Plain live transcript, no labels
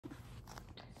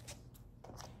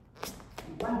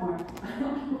One more.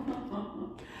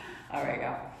 All right,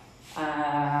 go.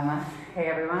 Hey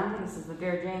everyone, this is the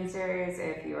Dear Jane series.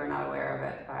 If you are not aware of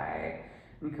it,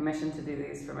 I'm commissioned to do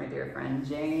these for my dear friend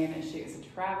Jane. She is a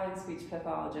traveling speech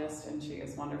pathologist and she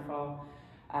is wonderful.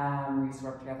 We used to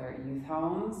work together at youth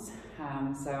homes.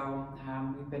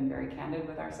 We've been very candid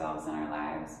with ourselves in our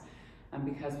lives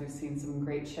because we've seen some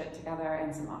great shit together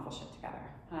and some awful shit together.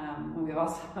 And we've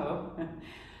also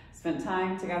spent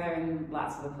time together in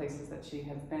lots of the places that she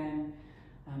has been,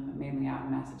 mainly out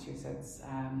in Massachusetts.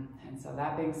 And so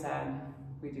that being said,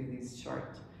 we do these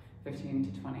short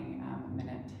 15 to 20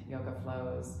 minute yoga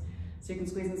flows. So you can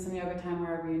squeeze in some yoga time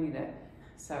wherever you need it.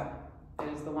 So it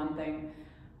is the one thing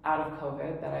out of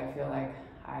COVID that I feel like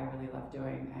I really love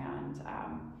doing, and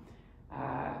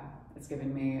it's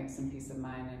given me some peace of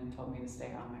mind and told me to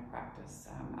stay on my practice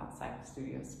outside the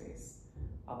studio space,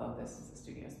 although this is a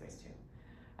studio space too.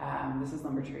 This is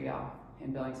Lumber Tree, y'all,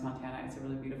 in Billings, Montana. It's a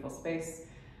really beautiful space.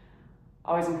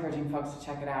 Always encouraging folks to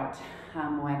check it out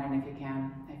when and if you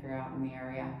can, if you're out in the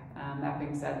area. That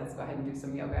being said, let's go ahead and do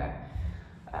some yoga.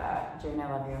 Jane,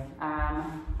 I love you.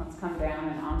 Let's come down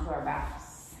and onto our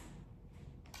backs.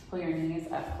 Pull your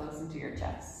knees up close into your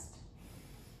chest.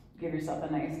 Give yourself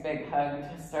a nice big hug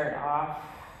to start off.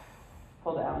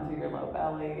 Pull down through your low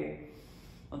belly.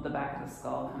 Let the back of the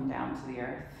skull come down to the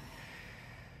earth.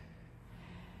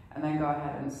 And then go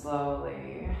ahead and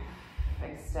slowly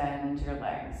extend your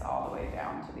legs all the way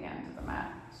down to the end of the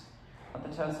mat. Let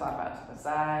the toes flap out to the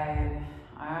side.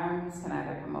 Arms can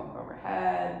either come up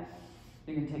overhead.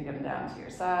 You can take them down to your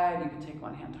side. You can take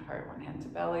one hand to heart, one hand to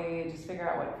belly. Just figure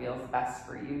out what feels best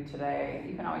for you today.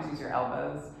 You can always use your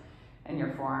elbows and your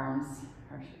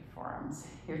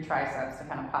your triceps to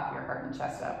kind of pop your heart and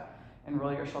chest up and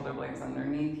roll your shoulder blades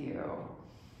underneath you.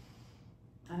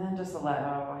 And then just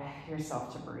allow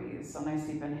yourself to breathe. So nice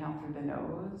deep inhale through the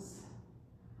nose.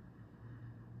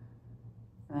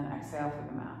 And then exhale through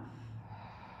the mouth.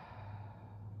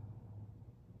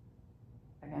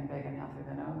 Again, big inhale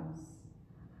through the nose.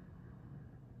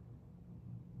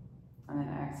 And then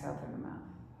exhale through the mouth.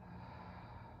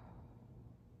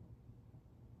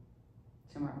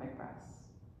 2 more big breaths.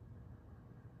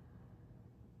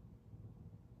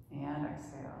 And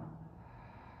exhale.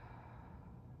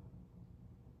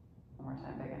 One more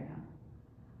time, big inhale.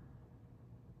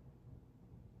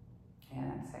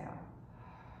 And exhale.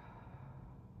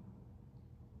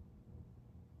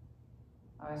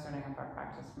 Always starting up our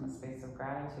practice from a space of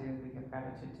gratitude. We give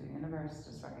gratitude to the universe,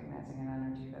 just recognizing an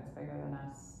energy that's bigger than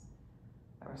us,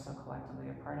 that we're so collectively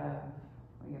a part of.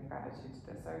 We give gratitude to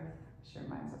this earth. She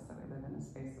reminds us that we live in a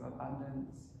space of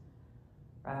abundance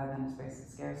rather than a space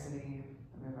of scarcity,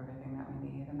 that we have everything that we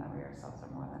need and that we ourselves are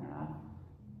more than enough.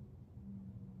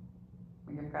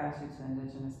 We give gratitude to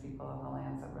indigenous people of the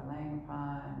lands that we're laying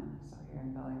upon. So here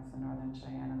in Billings, the Northern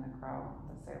Cheyenne and the Crow,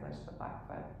 the Salish, the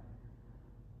Blackfoot,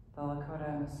 the Lakota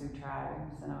and the Sioux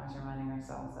tribes, and always reminding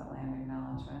ourselves that land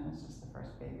acknowledgement is just the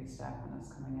first baby step in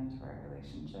us coming into our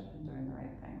relationship and doing the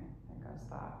right thing. It goes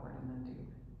thought, word, and then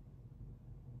deed.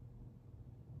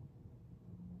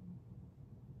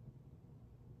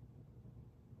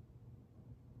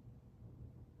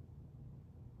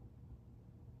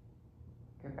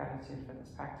 Give gratitude for this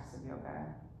practice of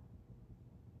yoga,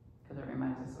 because it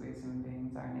reminds us that we as human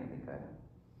beings are innately good.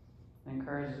 It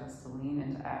encourages us to lean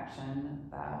into action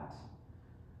that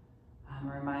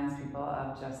reminds people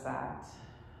of just that.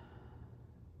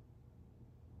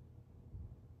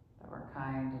 That we're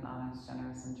kind and honest,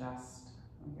 generous and just.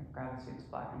 We give gratitude to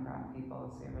Black and Brown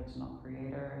people as the original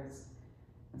creators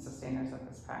and sustainers of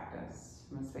this practice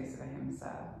from a space of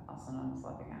ahimsa, also known as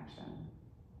loving action.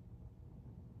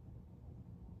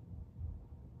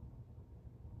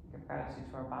 We give gratitude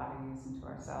to our bodies and to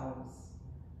ourselves,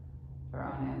 to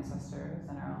our own ancestors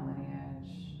and our own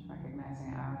lineage,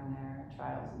 recognizing our and their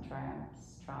trials and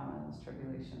triumphs, traumas,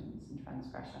 tribulations, and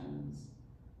transgressions,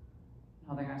 and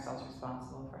holding ourselves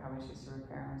responsible for how we choose to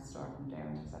repair and restore from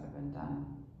damages that have been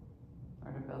done,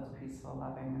 or to build a peaceful,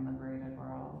 loving, and liberated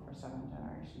world for 7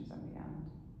 generations and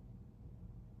beyond.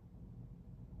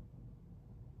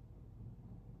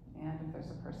 And if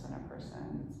there's a person or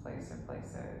persons, place or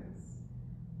places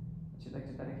that you'd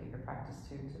like to dedicate your practice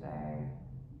to today,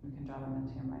 you can draw them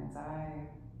into your mind's eye.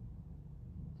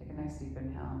 Take a nice deep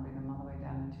inhale and bring them all the way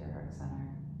down into your heart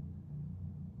center.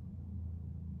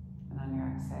 And on your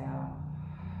exhale,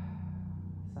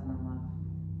 send them love.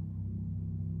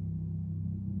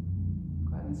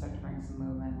 Go ahead and start to bring some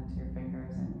movement into your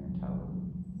fingers and your toes.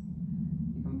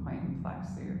 You can point and flex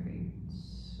through your feet.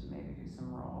 Maybe do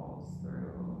some rolls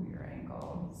through your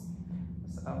ankles.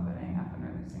 Just opening up and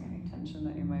releasing any tension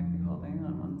that you might be holding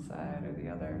on one side or the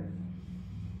other.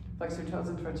 Flex your toes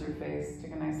in towards your face.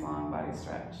 Take a nice long body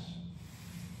stretch.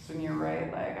 Swing your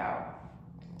right leg out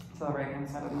to the right hand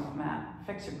side of the mat.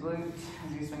 Fix your glute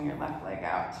as you swing your left leg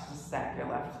out. Just stack your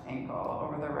left ankle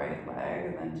over the right leg,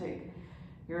 and then take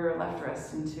your left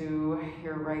wrist into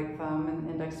your right thumb and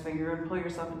index finger and pull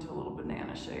yourself into a little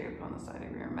banana shape on the side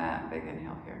of your mat. Big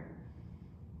inhale here.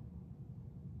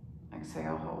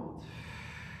 Exhale, hold.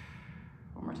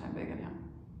 One more time, big inhale.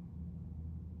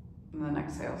 And then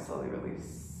exhale, slowly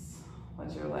release.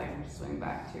 Let your leg swing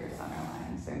back to your center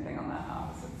line. Same thing on that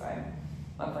opposite side.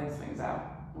 Left leg swings out.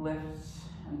 Lift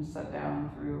and set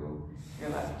down through your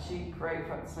left cheek. Right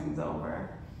foot swings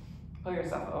over. Pull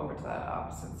yourself over to that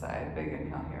opposite side. Big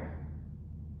inhale here.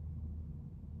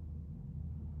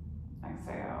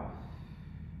 Exhale.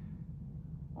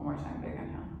 One more time, big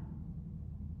inhale.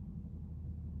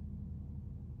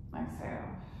 Exhale.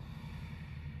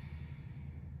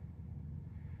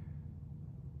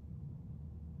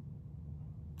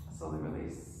 Slowly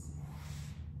release.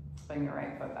 Bring your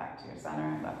right foot back to your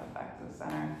center, left foot back to the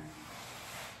center.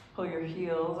 Pull your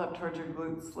heels up towards your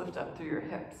glutes, lift up through your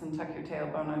hips and tuck your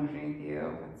tailbone underneath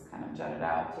you. It's kind of jutted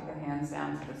out. Take the hands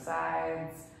down to the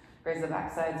sides. Raise the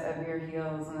back sides of your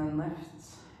heels and then lift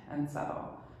and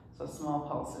settle. So small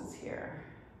pulses here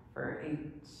for 8,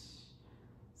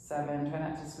 7. Try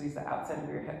not to squeeze the outside of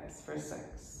your hips for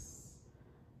 6,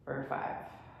 for 5,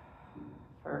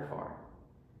 for 4,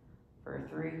 for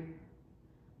 3.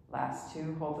 Last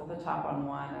 2. Hold at the top on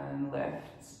 1 and then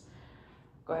lift.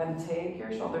 Go ahead and take your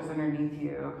shoulders underneath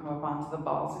you, come up onto the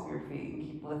balls of your feet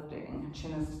and keep lifting.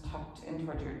 Chin is tucked in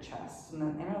towards your chest, and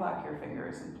then interlock your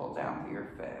fingers and pull down through your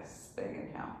fists. Big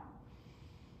inhale.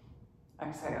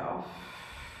 Exhale.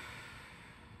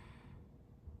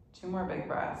 2 more big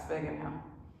breaths. Big inhale.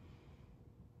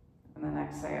 And then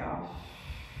exhale.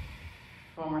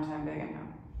 1 more time, big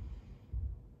inhale.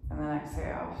 And then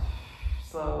exhale.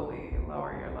 Slowly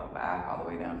lower your low back all the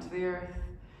way down to the earth.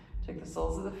 Take the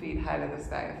soles of the feet high to the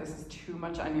sky. If this is too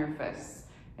much on your fists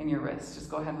and your wrists, just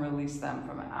go ahead and release them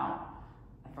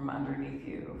from underneath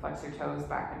you. Flex your toes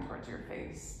back in towards your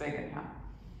face. Big inhale.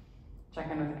 Check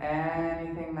in with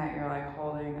anything that you're like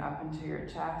holding up into your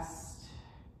chest.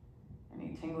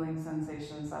 Any tingling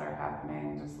sensations that are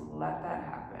happening, just let that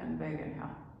happen. Big inhale.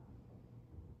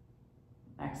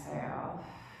 Exhale.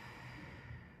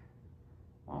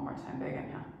 1 more time, big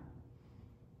inhale.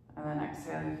 And then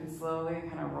exhale, you can slowly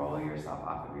kind of roll yourself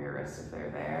off of your wrists if they're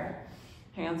there.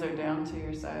 Hands are down to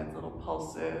your sides, little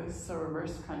pulses, so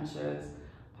reverse crunches.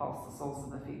 Pulse the soles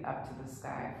of the feet up to the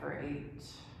sky for 8,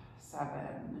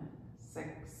 7, 6,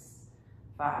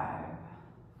 5,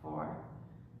 4,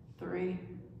 3,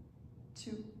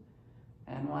 2,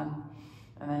 and 1.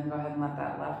 And then go ahead and let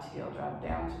that left heel drop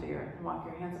down to the earth. And walk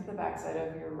your hands up the backside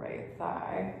of your right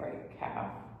thigh, right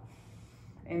calf.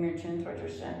 Aim your chin towards your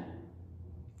shin.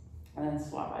 And then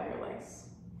swap out your legs.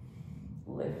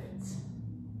 Lift.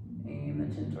 Aim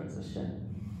the chin towards the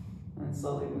shin. And then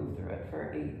slowly move through it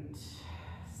for 8,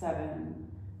 7,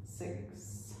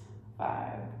 6,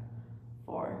 5,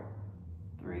 4,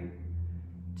 3,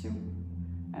 2,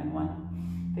 and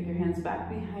 1. Take your hands back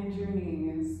behind your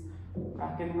knees.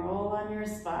 Rock and roll on your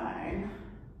spine.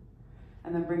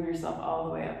 And then bring yourself all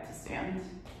the way up to stand.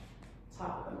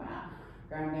 Top of the mat.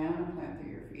 Ground down and plant through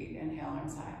your feet. Inhale,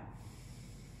 arms high.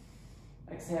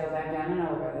 Exhale, back down and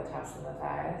over the tops of the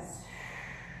thighs.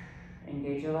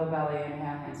 Engage your low belly.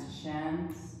 Inhale, hands to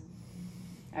shins.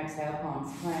 Exhale,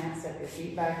 palms plant. Step your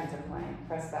feet back into plank.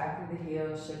 Press back through the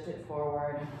heels. Shift it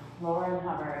forward. Lower and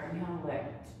hover. Inhale,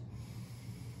 lift.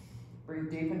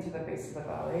 Breathe deep into the base of the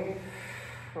belly.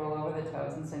 Roll over the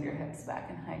toes and send your hips back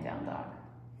in high down dog.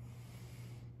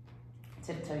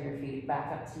 Tiptoe your feet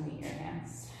back up to meet your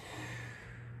hands.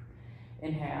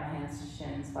 Inhale, hands to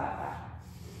shins, flat back.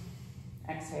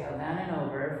 Exhale, down and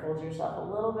over. Fold yourself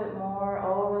a little bit more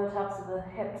over the tops of the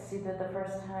hips you did the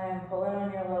first time. Pull in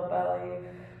on your low belly.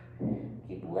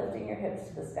 Keep lifting your hips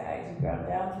to the sky as you ground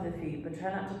down to the feet, but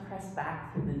try not to press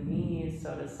back through the knees,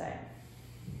 so to say.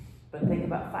 But think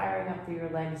about firing up through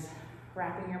your legs,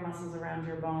 wrapping your muscles around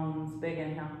your bones. Big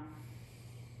inhale.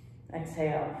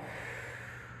 Exhale.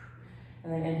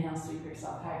 And then inhale, sweep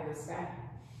yourself high to the sky.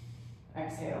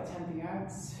 Exhale, temp the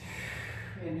arms.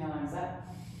 Inhale, arms up.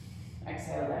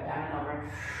 Exhale, let down and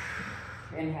over.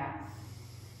 Inhale.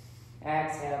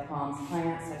 Exhale, palms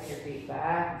plant. Step your feet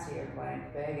back to your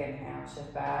plank. Big inhale.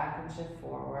 Shift back and shift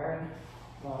forward.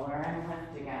 Lower and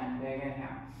lift again. Big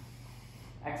inhale.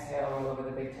 Exhale, roll over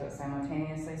the big toes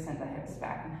simultaneously. Send the hips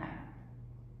back and high.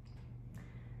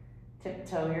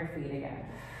 Tiptoe your feet again.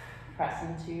 Press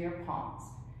into your palms.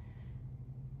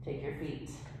 Take your feet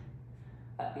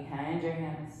up behind your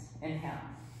hands. Inhale.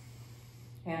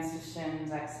 Hands to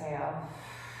shins, exhale.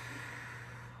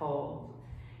 Hold.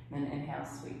 And then inhale,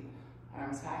 sweep.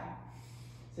 Arms high.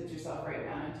 Sit yourself right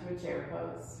down into a chair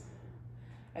pose.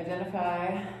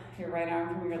 Identify your right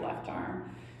arm from your left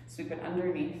arm. Sweep it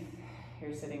underneath.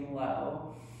 You're sitting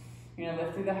low. You're gonna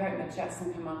lift through the heart and the chest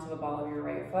and come onto the ball of your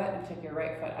right foot and take your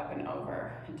right foot up and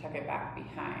over and tuck it back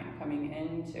behind, coming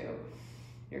into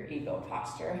your eagle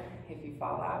posture. If you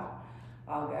fall out,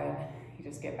 all good. You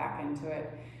just get back into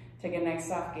it. Take a nice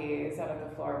soft gaze out of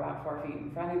the floor about 4 feet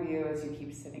in front of you as you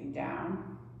keep sitting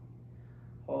down.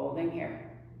 Holding here.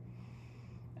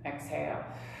 Exhale.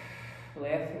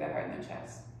 Lift through the heart and the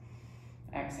chest.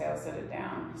 Exhale, sit it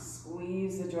down.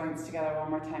 Squeeze the joints together one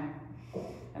more time.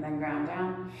 And then ground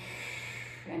down.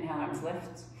 Inhale, arms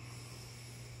lift.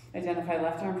 Identify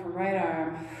left arm from right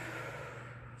arm.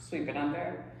 Sweep it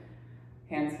under.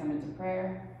 Hands come into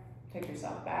prayer. Take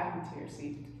yourself back into your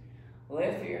seat.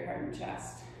 Lift through your heart and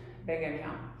chest. Big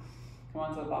inhale. Come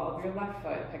onto the ball of your left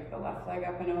foot. Pick the left leg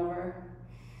up and over.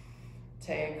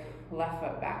 Take left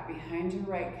foot back behind your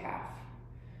right calf.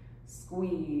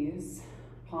 Squeeze.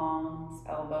 Palms,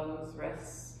 elbows,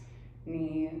 wrists,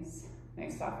 knees.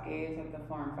 Nice soft gaze at the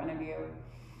floor in front of you.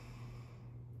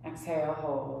 Exhale,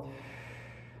 hold.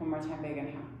 One more time, big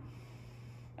inhale.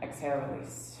 Exhale,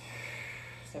 release.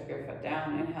 Step your foot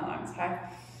down. Inhale, arms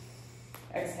high.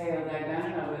 Exhale, dive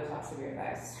down and over the tops of your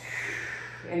thighs.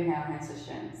 Inhale, hands to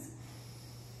shins.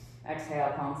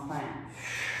 Exhale, palms plant.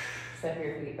 Step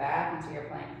your feet back into your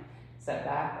plank. Step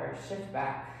back or shift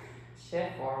back.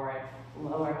 Shift forward,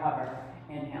 lower hover.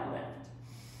 Inhale, lift.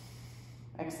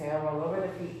 Exhale, roll over the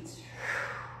feet.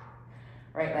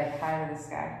 Right leg high to the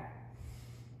sky.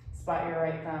 Spot your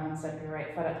right thumb and step your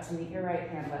right foot up to meet your right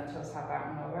hand. Left toes hop out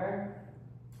and over.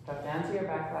 Drop down to your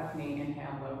back left knee.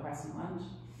 Inhale, low crescent lunge.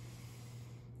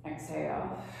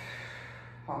 Exhale.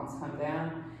 Palms come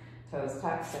down. Toes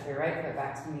tuck. Step your right foot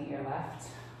back to meet your left.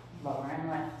 Lower and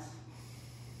lift.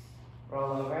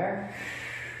 Roll over.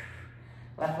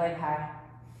 Left leg high.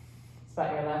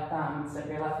 Spot your left thumb, step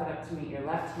your left foot up to meet your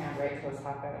left hand, right toes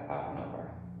hop out and over.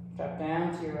 Drop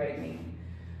down to your right knee,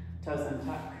 toes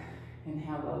untuck.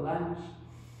 Inhale, low lunge.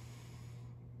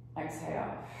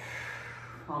 Exhale,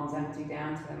 palms empty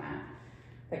down to the mat.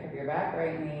 Pick up your back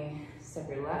right knee, step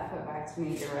your left foot back to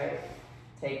meet your right.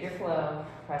 Take your flow,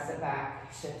 press it back,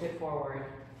 shift it forward,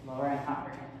 lower and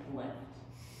upper, lift.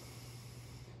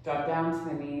 Drop down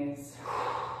to the knees.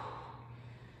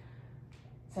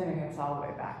 Send your hips all the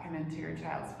way back and into your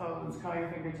child's pose. Call your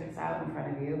fingertips out in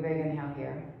front of you. Big inhale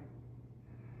here.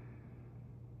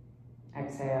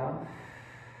 Exhale.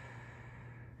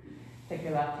 Take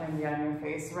your left hand beyond your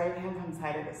face. Right hand comes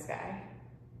high to the sky.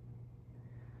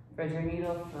 Thread your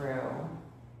needle through.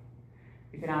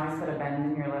 You can always put a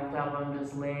bend in your left elbow and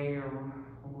just lay your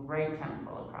right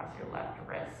temple across your left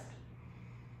wrist.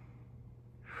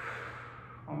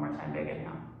 One more time, big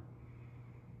inhale.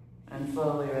 And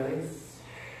slowly release.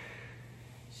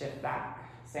 Shift back.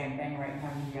 Same thing, right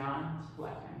hand beyond,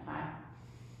 left hand high.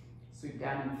 Sweep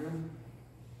down and through.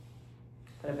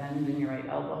 Put a bend in your right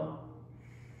elbow.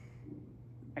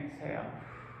 Exhale.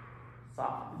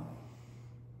 Soften.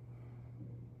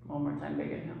 One more time,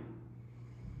 big inhale.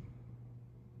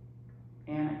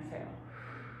 And exhale.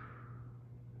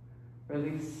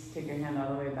 Release. Take your hand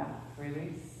all the way back.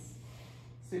 Release.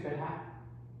 Sweep it high.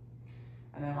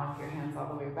 And then walk your hands all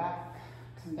the way back.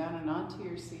 Come down and onto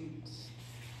your seat.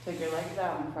 Take your legs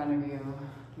out in front of you.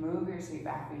 Move your seat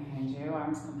back behind you.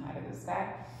 Arms come high to the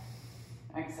sky.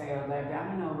 Exhale, dive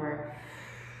down and over.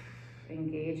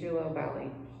 Engage your low belly.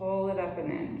 Pull it up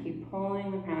and in. Keep pulling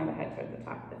the crown of the head toward the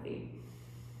top of the feet.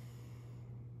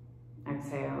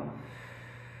 Exhale.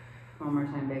 One more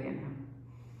time, big inhale.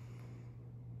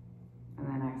 And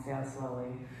then exhale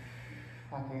slowly.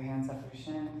 Walk your hands up your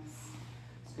shins.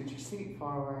 Scoot your seat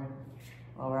forward.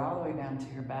 Lower all the way down to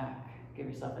your back. Give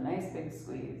yourself a nice big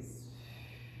squeeze.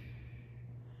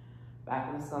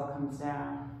 Back of the skull comes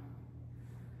down.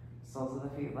 Soles of the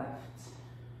feet lift.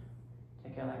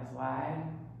 Take your legs wide.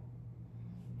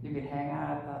 You could hang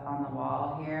out on the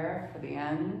wall here for the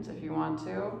end if you want to.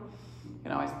 You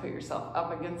can always put yourself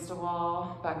up against a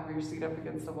wall, back of your seat up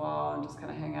against a wall, and just kind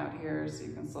of hang out here so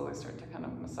you can slowly start to kind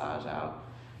of massage out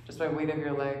just by weight of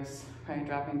your legs, right?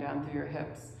 Dropping down through your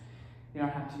hips. You don't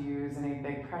have to use any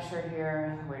big pressure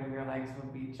here. The weight of your legs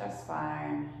will be just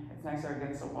fine. It's nicer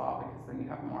against a wall because then you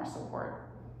have more support.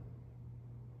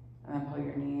 And then pull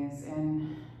your knees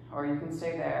in, or you can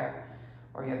stay there,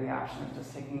 or you have the option of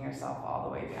just taking yourself all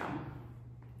the way down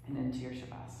and into your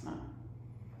Shavasana.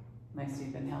 Nice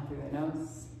deep inhale through the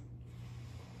nose,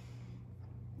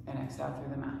 and exhale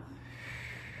through the mouth.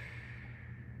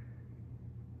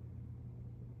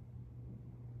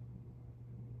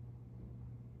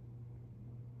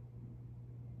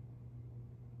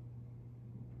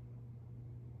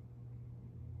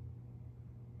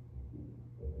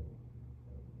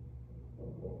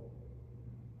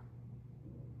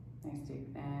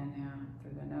 Inhale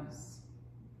through the nose.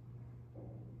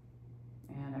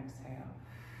 And exhale.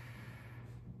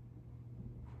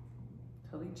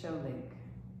 Tolicho Lake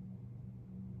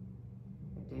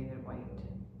by David White.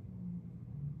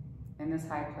 In this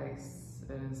high place,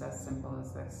 it is as simple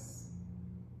as this.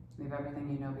 Leave everything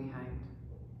you know behind.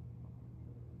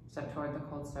 Step toward the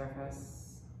cold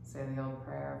surface. Say the old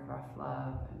prayer of rough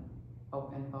love and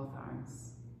open both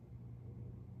arms.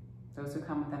 Those who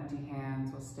come with empty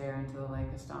hands will stare into the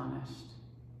lake astonished.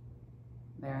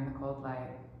 There in the cold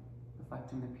light,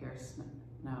 reflecting the pure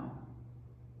snow,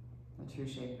 the true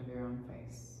shape of your own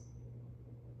face.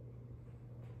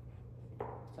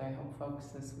 So I hope folks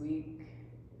this week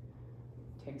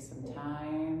take some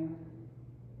time,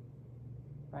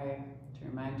 right, to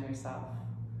remind yourself,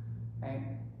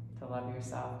 right, to love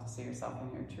yourself, to see yourself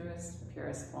in your truest,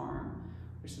 purest form,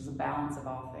 which is a balance of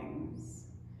all things.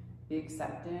 Be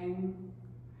accepting,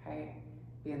 right,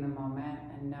 be in the moment,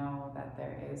 and know that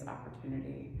there is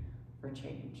opportunity for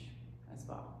change as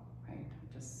well, right?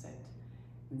 Just sit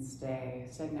and stay.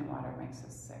 Stagnant water makes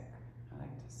us sick, I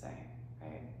like to say,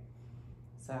 right?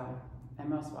 So, and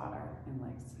most water in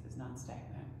lakes is not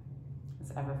stagnant.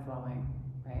 It's ever flowing,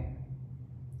 right?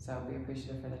 So be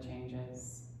appreciative for the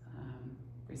changes,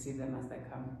 receive them as they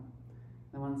come.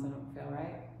 The ones that don't feel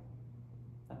right,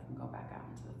 let them go back out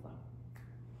into the flow.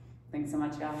 Thanks so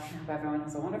much, y'all. Hope everyone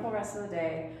has a wonderful rest of the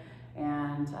day,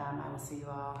 and I will see you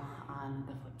all on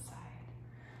the flip side.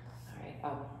 All right.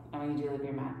 Oh, and when you do leave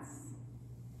your mats,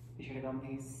 be sure to go in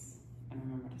peace, and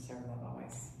remember to serve love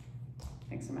always.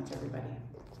 Thanks so much, everybody.